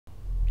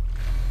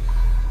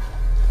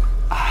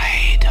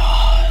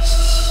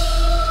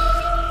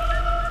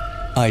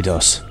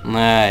Eidos.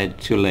 Nah,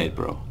 too late,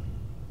 bro.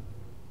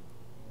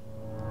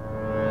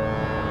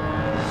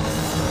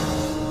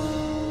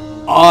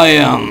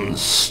 Iron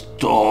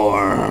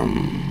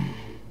Storm.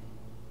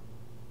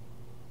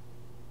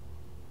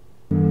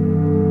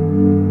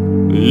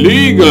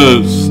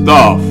 Legal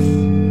stuff.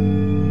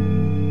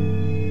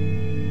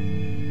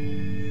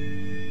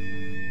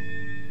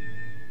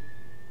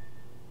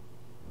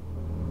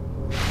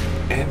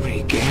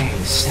 Every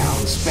game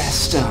sounds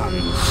best on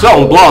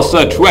Sound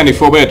Blaster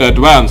 24-bit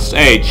Advanced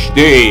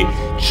HD,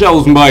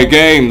 chosen by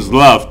games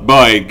loved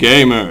by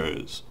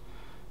gamers.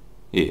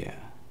 Yeah,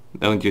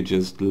 don't you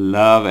just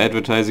love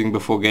advertising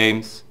before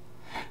games?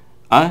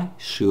 I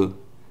sure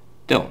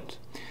don't.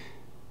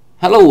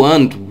 Hello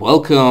and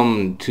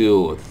welcome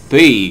to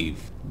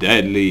Thief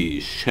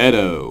Deadly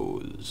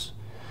Shadows.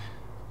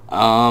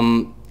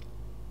 My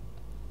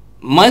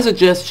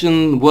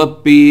suggestion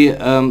would be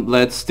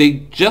let's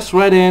dig just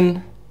right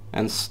in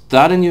and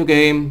start a new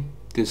game,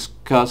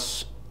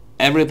 discuss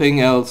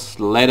everything else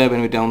later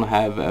when we don't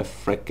have a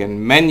frickin'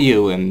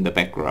 menu in the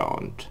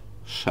background.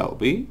 Shall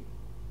we?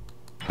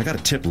 I got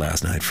a tip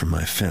last night from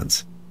my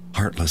fence.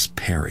 Heartless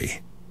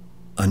Perry.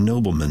 A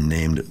nobleman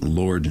named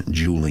Lord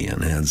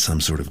Julian had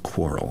some sort of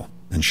quarrel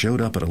and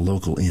showed up at a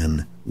local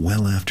inn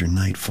well after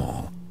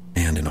nightfall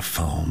and in a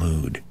foul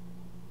mood.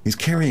 He's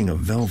carrying a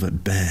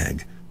velvet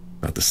bag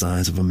about the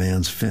size of a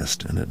man's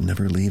fist, and it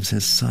never leaves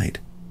his sight.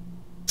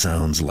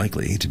 Sounds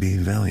likely to be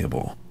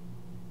valuable,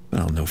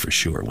 but I'll know for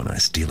sure when I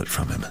steal it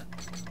from him.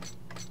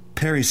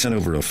 Perry sent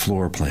over a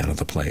floor plan of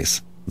the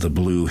place, the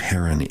Blue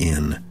Heron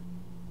Inn.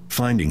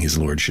 Finding his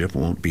lordship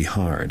won't be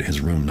hard. His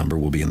room number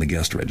will be in the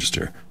guest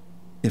register,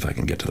 if I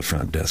can get to the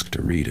front desk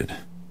to read it.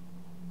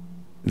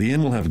 The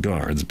inn will have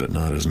guards, but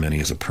not as many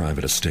as a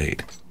private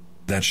estate.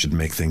 That should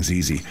make things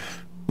easy,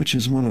 which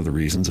is one of the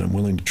reasons I'm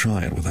willing to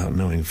try it without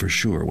knowing for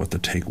sure what the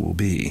take will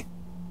be.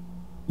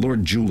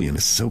 Lord Julian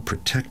is so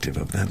protective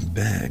of that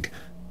bag.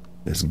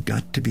 There's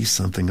got to be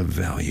something of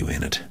value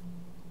in it.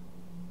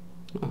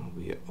 Oh,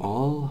 we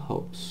all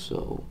hope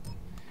so.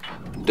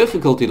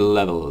 Difficulty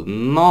level,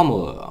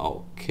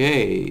 normal,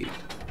 okay.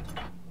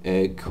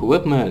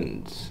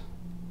 Equipment.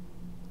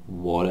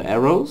 Water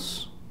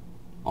arrows,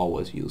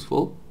 always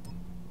useful.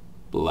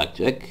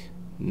 Blackjack,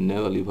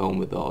 never leave home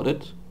without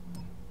it.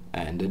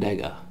 And a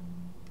dagger,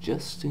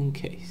 just in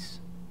case.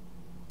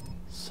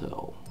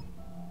 So,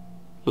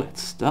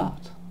 let's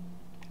start.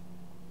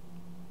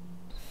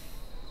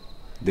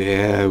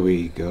 There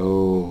we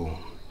go.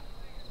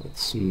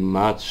 It's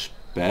much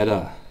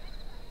better.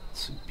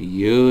 It's a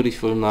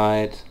beautiful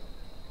night.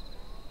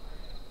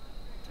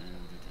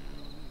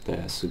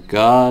 There's a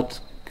guard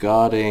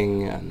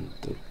guarding and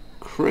the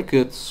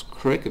crickets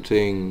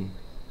cricketing.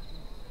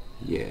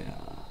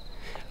 Yeah.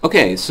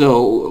 Okay,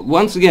 so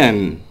once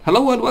again,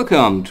 hello and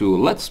welcome to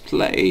Let's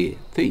Play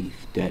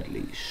Thief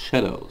Deadly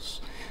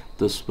Shadows.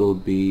 This will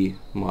be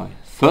my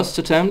first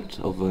attempt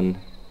of an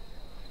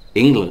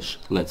English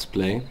Let's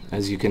Play.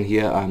 As you can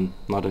hear, I'm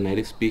not a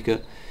native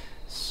speaker,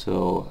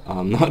 so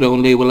not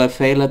only will I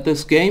fail at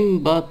this game,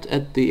 but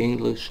at the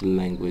English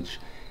language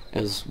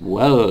as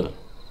well.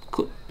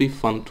 Could be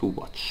fun to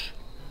watch.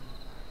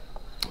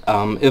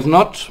 If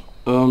not,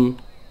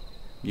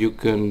 you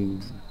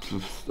can,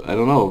 I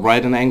don't know,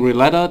 write an angry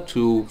letter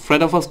to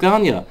Fred of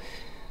Osgania,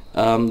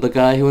 the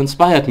guy who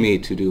inspired me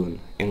to do an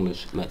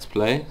English Let's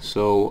Play.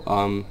 So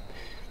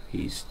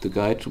he's the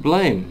guy to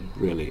blame,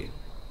 really.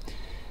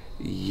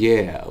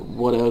 Yeah,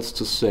 what else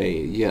to say?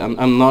 Yeah,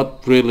 I'm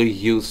not really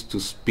used to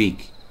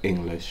speak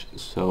English,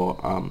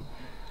 so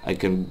I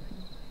can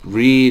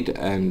read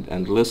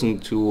and listen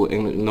to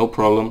English, no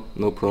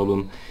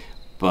problem.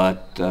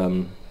 But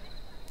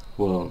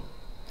well,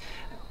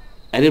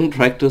 I didn't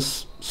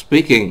practice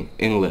speaking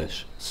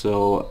English,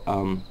 so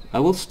I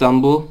will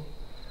stumble.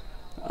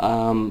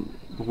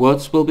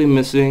 Words will be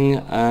missing,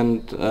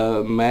 and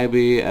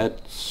maybe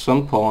at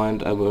some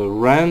point I will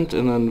rant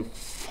in a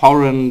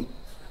foreign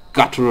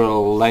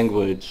guttural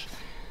language.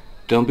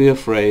 Don't be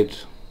afraid,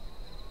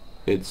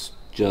 it's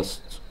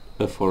just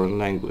a foreign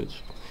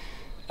language.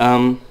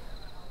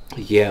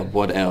 Yeah,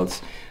 what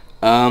else?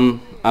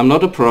 I'm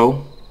not a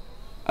pro.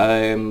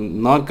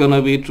 I'm not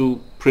gonna be to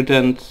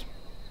pretend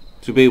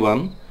to be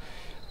one.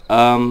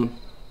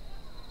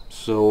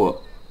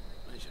 So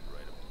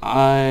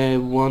I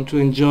want to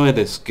enjoy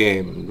this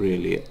game,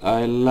 really.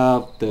 I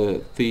love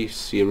the Thief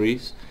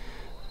series,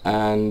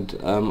 and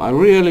I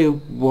really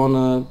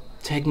wanna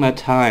take my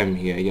time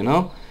here, you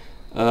know?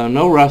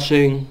 No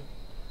rushing.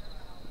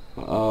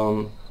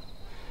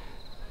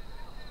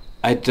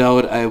 I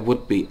doubt I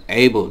would be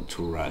able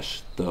to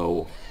rush,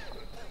 though.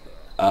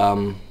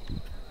 And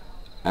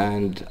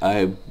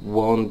I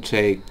won't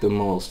take the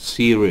most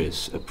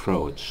serious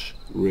approach,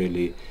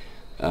 really.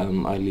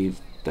 I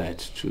leave that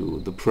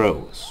to the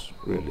pros,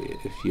 really.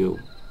 If you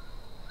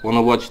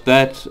wanna watch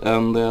that, there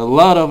are a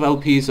lot of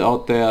LPs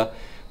out there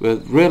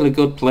with really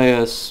good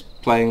players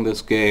playing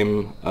this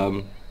game.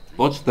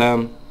 Watch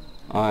them.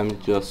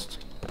 I'm just...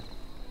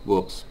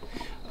 whoops.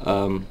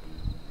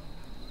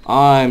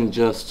 I'm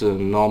just a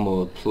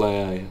normal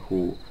player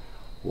who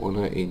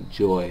wanna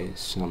enjoy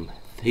some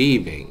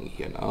thieving,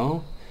 you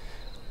know?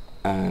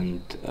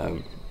 And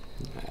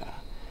yeah,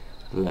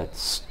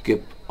 let's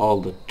skip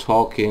all the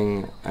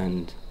talking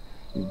and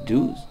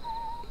do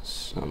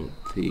some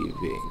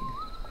thieving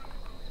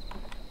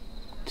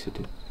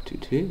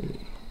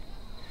today.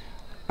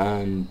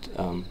 And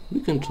we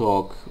can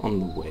talk on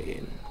the way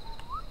in.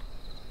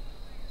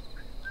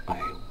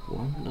 I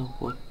wonder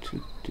what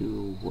to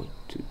do.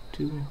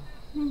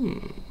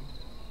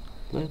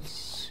 Let's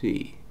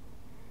see.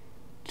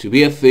 To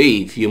be a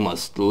thief, you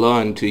must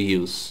learn to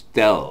use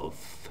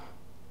stealth.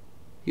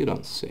 You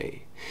don't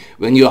say.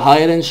 When you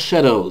hide in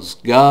shadows,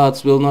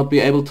 guards will not be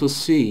able to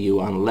see you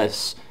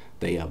unless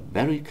they are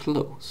very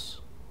close.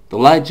 The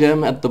light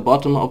gem at the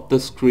bottom of the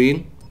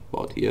screen,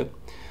 about here,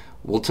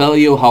 will tell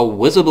you how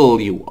visible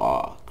you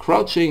are.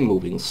 Crouching,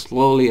 moving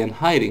slowly, and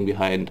hiding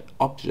behind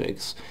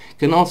objects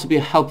can also be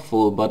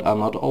helpful but are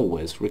not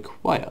always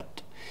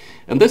required.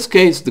 In this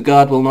case, the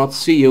guard will not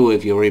see you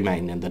if you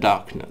remain in the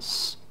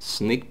darkness.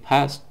 Sneak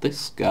past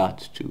this guard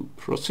to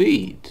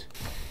proceed.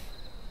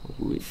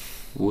 We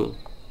will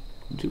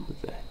do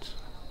that.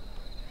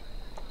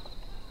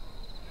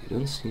 You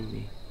don't see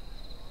me.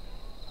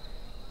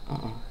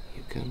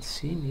 You can't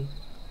see me.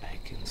 I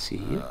can see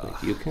you,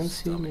 but you can't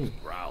see me.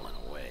 Growling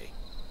away.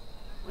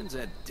 When's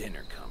that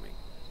dinner coming?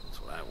 That's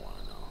what I want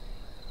to know.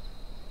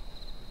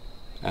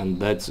 And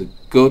that's a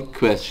good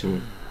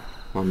question,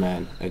 my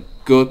man. A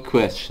good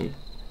question.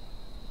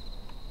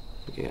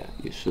 Yeah,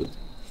 you should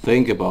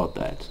think about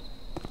that.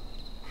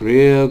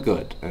 Real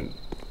good and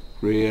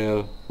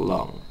real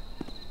long.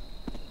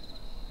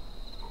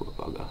 Poor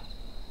bugger.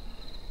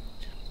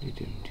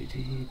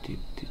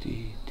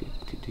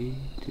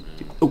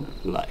 Oh,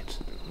 light.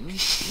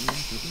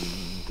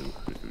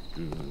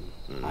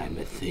 I'm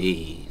a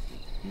thief.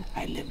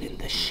 I live in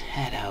the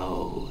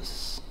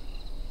shadows.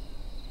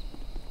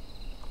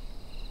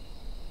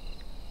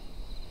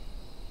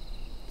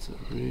 It's a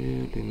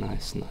really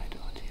nice night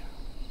out here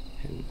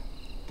in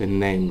the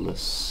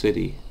nameless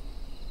city.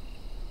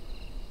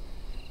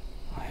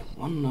 I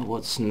wonder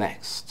what's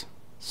next.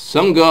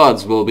 Some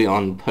guards will be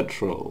on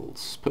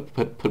patrols,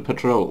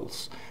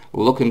 patrols,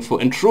 looking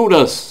for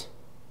intruders.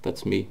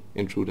 That's me,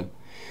 intruder.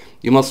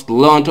 You must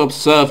learn to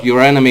observe your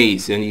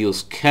enemies and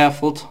use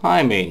careful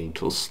timing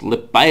to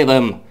slip by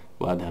them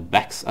while their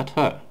backs are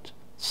turned.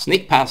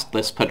 Sneak past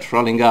this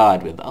patrolling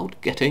guard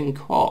without getting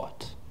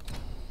caught.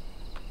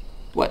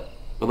 What?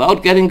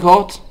 Without getting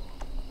caught?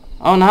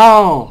 Oh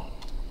no!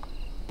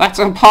 That's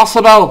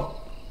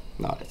impossible!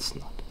 No, it's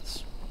not.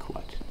 It's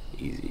quite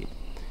easy.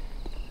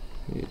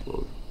 We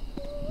will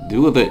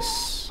do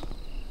this.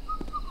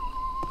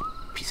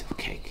 Piece of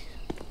cake.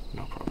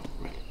 No problem,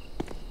 really.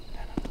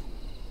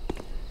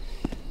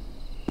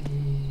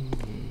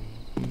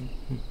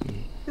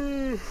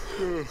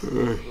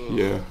 No.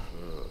 Yeah.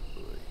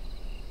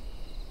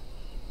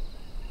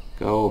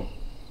 Go.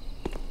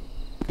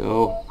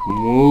 Go.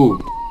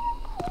 Move.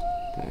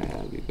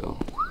 There we go.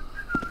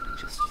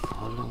 Just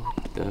follow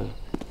the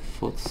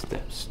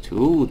footsteps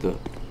to the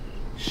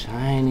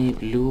shiny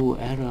blue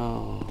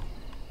arrow.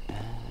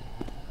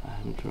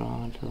 I'm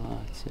drawn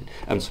towards it.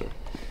 I'm sorry.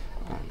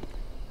 I'm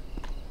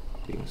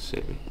being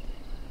silly.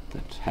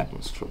 That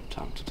happens from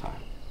time to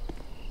time.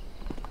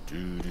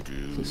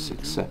 Please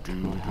accept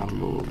my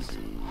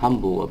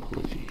humble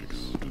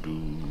apologies.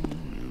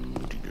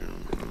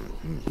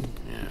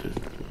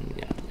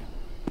 Yeah.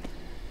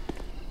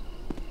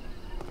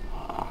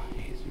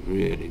 He's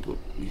really good.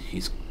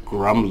 He's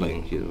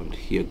grumbling. You don't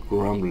hear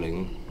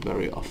grumbling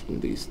very often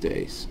these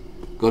days.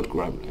 Good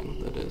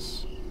grumbling, that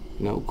is.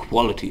 No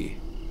quality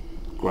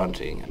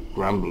grunting and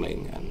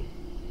grumbling and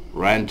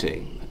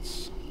ranting.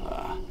 That's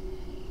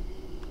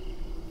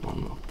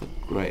one of the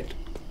great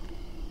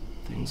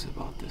things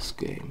about this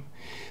game.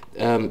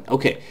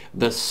 Okay,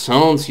 the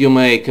sounds you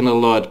make can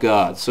alert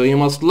guards, so you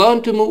must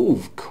learn to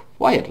move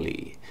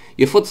quietly.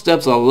 Your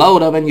footsteps are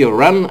louder when you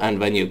run and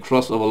when you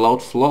cross over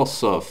loud floor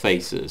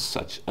surfaces,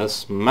 such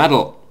as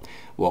metal.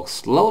 Walk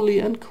slowly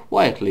and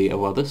quietly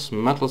over this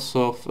metal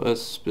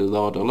surface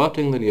without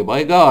alerting the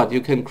nearby guard. You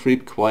can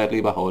creep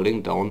quietly by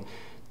holding down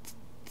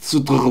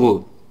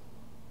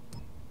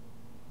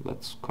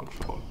Let's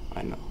control.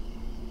 I know.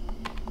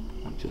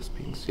 I'm just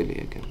being silly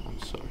again.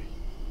 I'm sorry.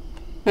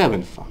 We're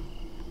having fun,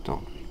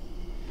 don't we?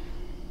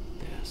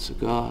 There's a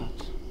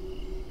guard.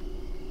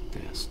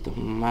 There's the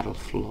metal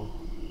floor.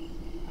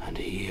 And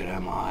here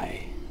am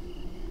I.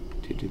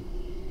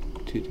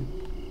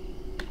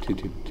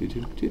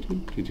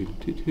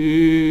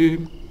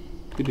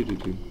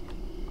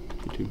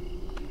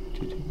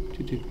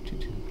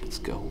 Let's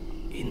go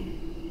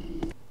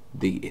in.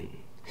 The inn.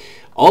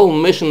 All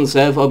missions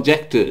have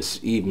objectives,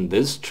 even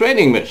this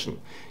training mission.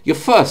 Your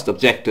first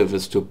objective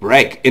is to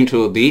break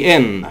into the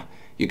inn.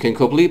 You can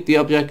complete the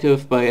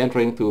objective by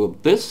entering through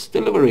this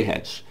delivery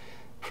hatch.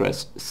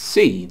 Press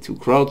C to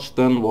crouch,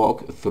 then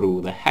walk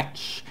through the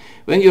hatch.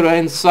 When you are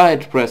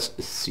inside, press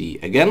C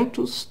again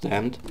to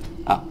stand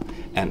up.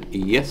 And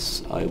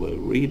yes, I will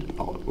read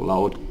out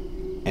loud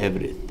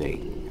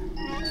everything.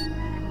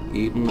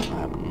 Even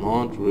I'm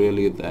not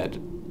really that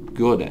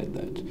good at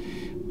that.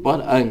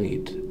 But I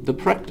need the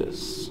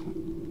practice.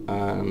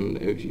 And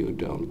if you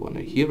don't want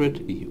to hear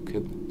it, you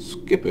can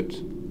skip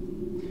it.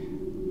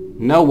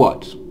 Now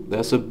what?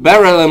 There's a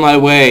barrel in my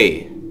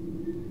way!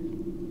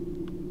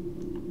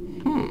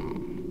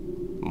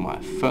 My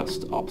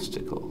first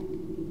obstacle.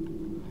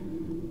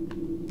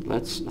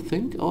 Let's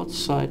think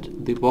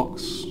outside the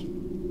box.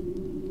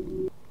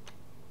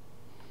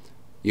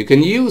 You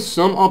can use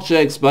some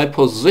objects by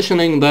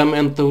positioning them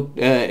in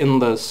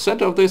the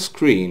center of the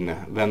screen.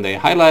 When they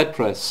highlight,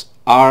 press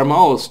R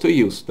mouse to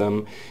use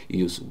them.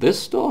 Use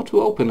this door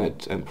to open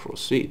it and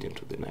proceed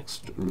into the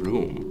next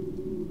room.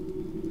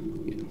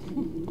 Yeah.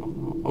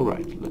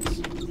 Alright,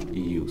 let's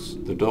use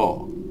the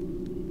door.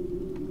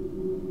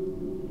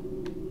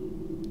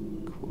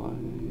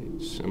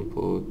 Quite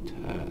simple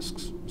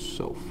tasks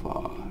so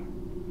far.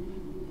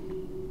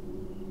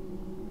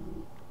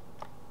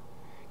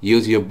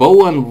 Use your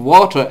bow and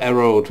water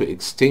arrow to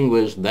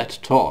extinguish that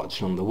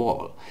torch on the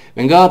wall.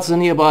 When guards are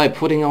nearby,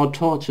 putting out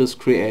torches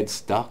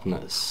creates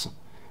darkness.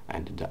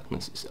 And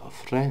darkness is our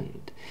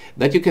friend,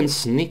 that you can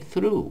sneak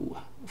through.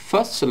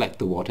 First select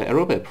the water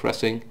arrow by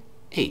pressing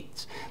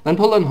 8. Then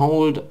pull and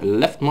hold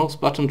left mouse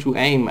button to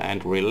aim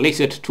and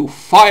release it to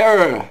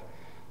fire.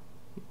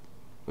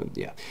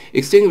 Yeah.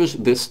 Extinguish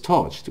this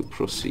torch to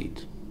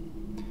proceed.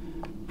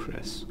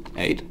 Press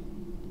 8.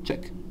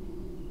 Check.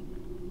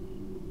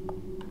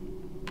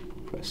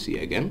 Press C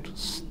again to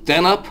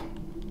stand up.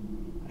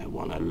 I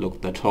wanna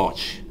look the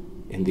torch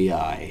in the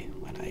eye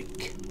when I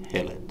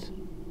kill it.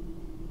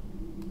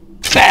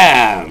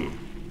 BAM!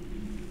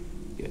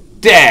 You're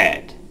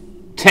dead!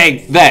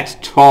 Take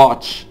that,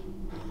 torch!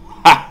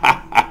 Ha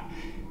ha ha!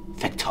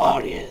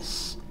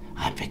 Victorious!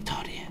 I'm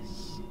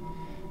victorious!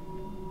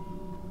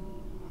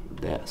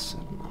 There's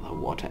another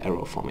water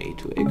arrow for me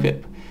to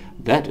equip.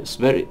 That is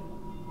very...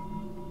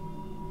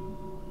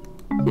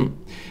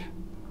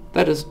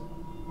 That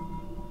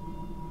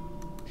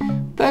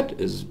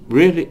is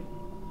really...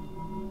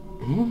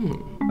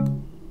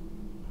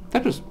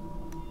 That is...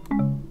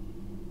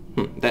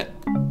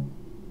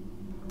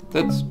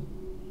 That's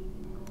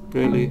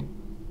really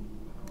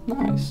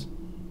nice.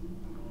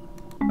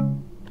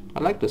 I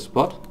like this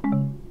spot.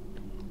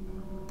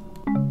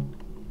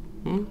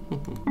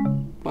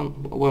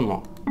 One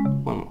more.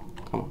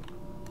 Come on.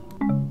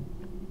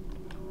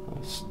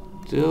 There's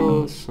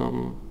still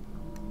some...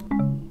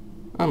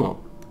 Oh no.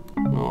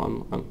 No,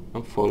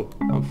 I'm full.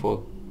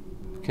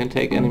 Can't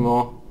take any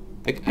more.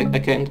 I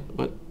can't,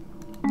 but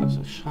there's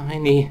a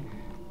shiny.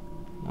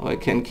 Now I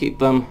can keep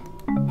them,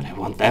 but I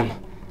want them.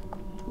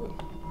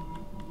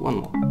 One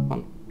more.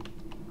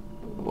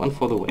 One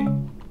for the way.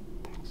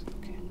 Thanks.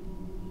 Okay.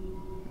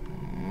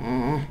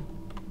 I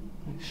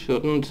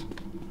shouldn't.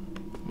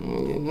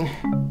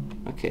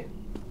 Okay.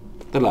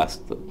 The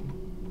last.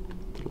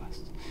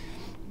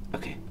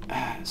 Okay.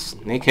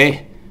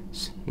 Snaky.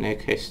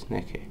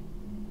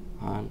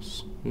 I'm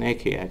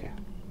snaky again.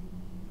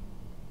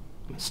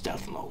 I'm in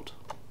stealth mode.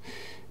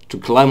 To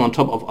climb on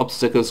top of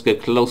obstacles,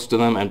 get close to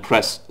them and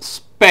press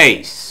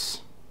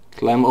space.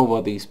 Climb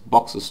over these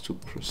boxes to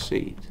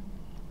proceed.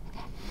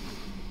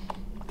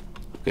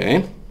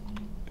 Okay.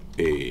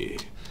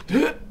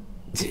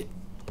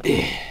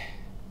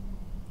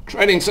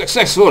 Training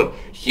successful.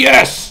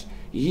 Yes.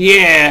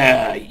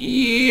 Yeah.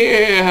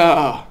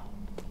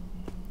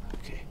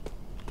 Okay.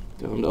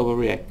 Don't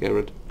overreact,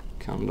 Garrett.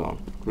 Calm down.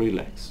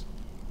 Relax.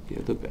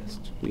 You're the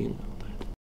best. We know.